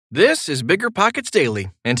This is BiggerPockets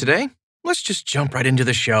Daily, and today, let's just jump right into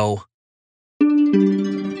the show.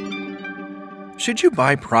 Should you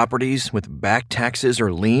buy properties with back taxes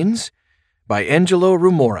or liens? By Angelo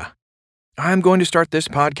Rumora. I'm going to start this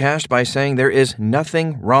podcast by saying there is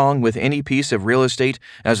nothing wrong with any piece of real estate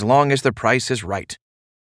as long as the price is right.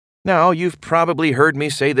 Now, you've probably heard me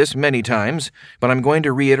say this many times, but I'm going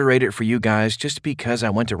to reiterate it for you guys just because I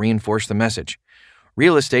want to reinforce the message.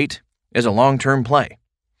 Real estate is a long-term play.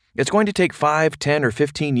 It's going to take 5, 10, or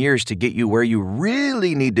 15 years to get you where you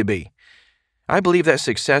really need to be. I believe that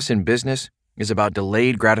success in business is about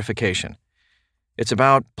delayed gratification. It's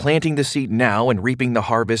about planting the seed now and reaping the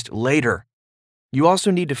harvest later. You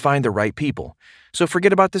also need to find the right people. So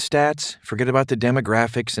forget about the stats, forget about the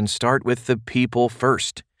demographics, and start with the people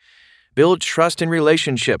first. Build trust and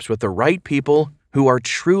relationships with the right people who are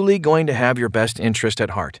truly going to have your best interest at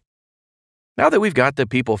heart. Now that we've got the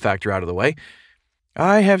people factor out of the way,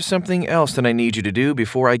 I have something else that I need you to do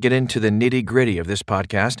before I get into the nitty-gritty of this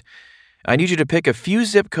podcast. I need you to pick a few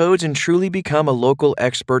zip codes and truly become a local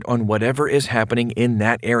expert on whatever is happening in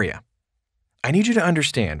that area. I need you to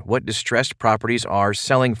understand what distressed properties are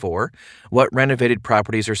selling for, what renovated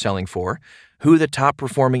properties are selling for, who the top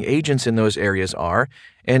performing agents in those areas are,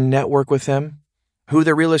 and network with them, who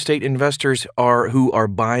the real estate investors are who are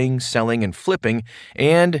buying, selling, and flipping,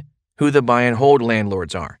 and who the buy and hold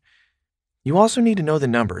landlords are. You also need to know the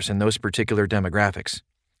numbers in those particular demographics.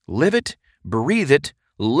 Live it, breathe it,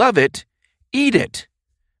 love it, eat it.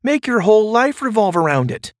 Make your whole life revolve around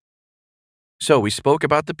it. So we spoke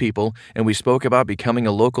about the people, and we spoke about becoming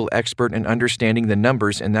a local expert and understanding the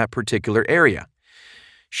numbers in that particular area.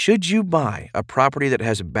 Should you buy a property that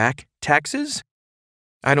has back taxes?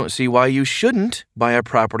 I don't see why you shouldn't buy a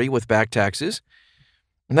property with back taxes.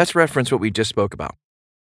 And let's reference what we just spoke about.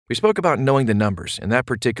 We spoke about knowing the numbers in that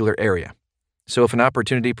particular area. So if an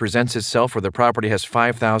opportunity presents itself where the property has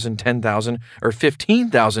 $5,000, $10,000, or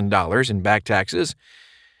 $15,000 in back taxes,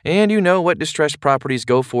 and you know what distressed properties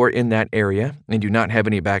go for in that area and do not have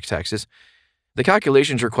any back taxes, the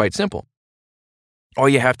calculations are quite simple. All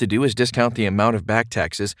you have to do is discount the amount of back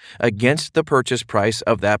taxes against the purchase price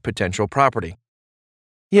of that potential property.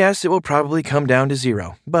 Yes, it will probably come down to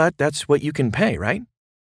zero, but that's what you can pay, right?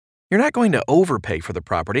 You're not going to overpay for the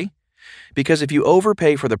property, because if you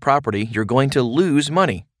overpay for the property, you're going to lose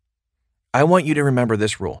money. I want you to remember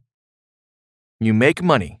this rule. You make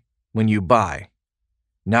money when you buy,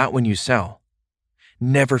 not when you sell.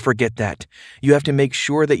 Never forget that. You have to make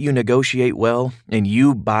sure that you negotiate well and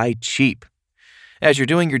you buy cheap. As you're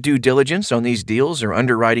doing your due diligence on these deals or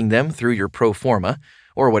underwriting them through your pro forma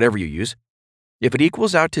or whatever you use, if it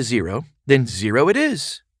equals out to zero, then zero it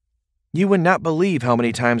is. You would not believe how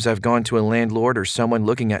many times I've gone to a landlord or someone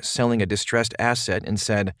looking at selling a distressed asset and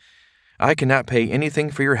said, "I cannot pay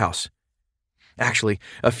anything for your house." Actually,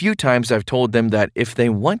 a few times I've told them that if they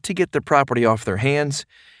want to get the property off their hands,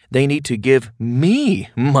 they need to give me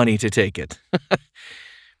money to take it.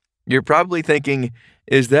 You're probably thinking,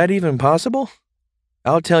 is that even possible?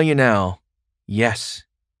 I'll tell you now, yes,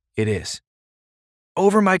 it is.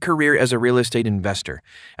 Over my career as a real estate investor,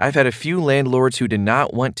 I've had a few landlords who did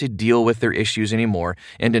not want to deal with their issues anymore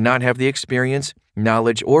and did not have the experience,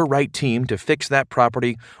 knowledge, or right team to fix that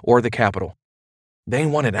property or the capital. They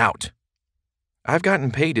wanted out. I've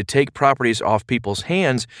gotten paid to take properties off people's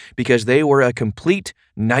hands because they were a complete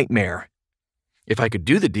nightmare. If I could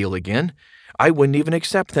do the deal again, I wouldn't even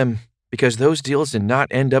accept them because those deals did not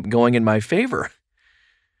end up going in my favor.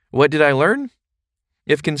 What did I learn?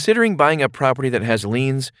 If considering buying a property that has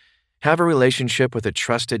liens, have a relationship with a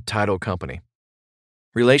trusted title company.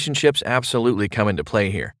 Relationships absolutely come into play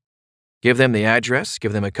here. Give them the address,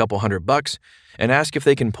 give them a couple $100, and ask if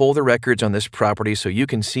they can pull the records on this property so you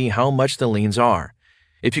can see how much the liens are.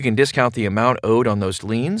 If you can discount the amount owed on those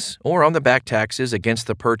liens or on the back taxes against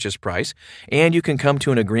the purchase price, and you can come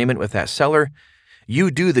to an agreement with that seller, you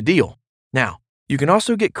do the deal. Now, you can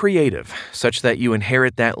also get creative, such that you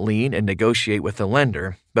inherit that lien and negotiate with the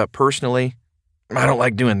lender, but personally, I don't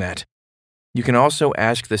like doing that. You can also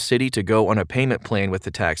ask the city to go on a payment plan with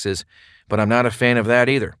the taxes, but I'm not a fan of that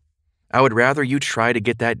either. I would rather you try to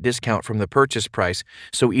get that discount from the purchase price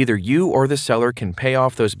so either you or the seller can pay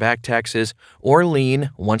off those back taxes or lien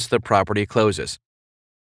once the property closes.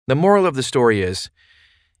 The moral of the story is,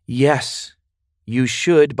 yes, you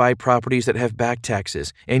should buy properties that have back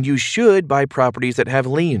taxes, and you should buy properties that have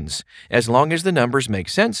liens, as long as the numbers make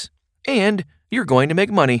sense and you're going to make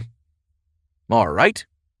money. All right,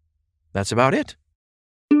 that's about it.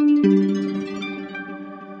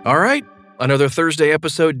 All right, another Thursday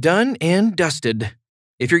episode done and dusted.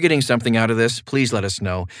 If you're getting something out of this, please let us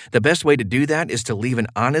know. The best way to do that is to leave an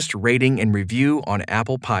honest rating and review on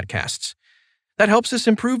Apple Podcasts. That helps us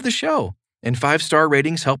improve the show, and 5-star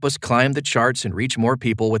ratings help us climb the charts and reach more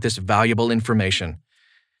people with this valuable information.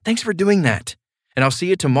 Thanks for doing that, and I'll see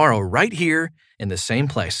you tomorrow right here in the same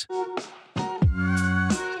place.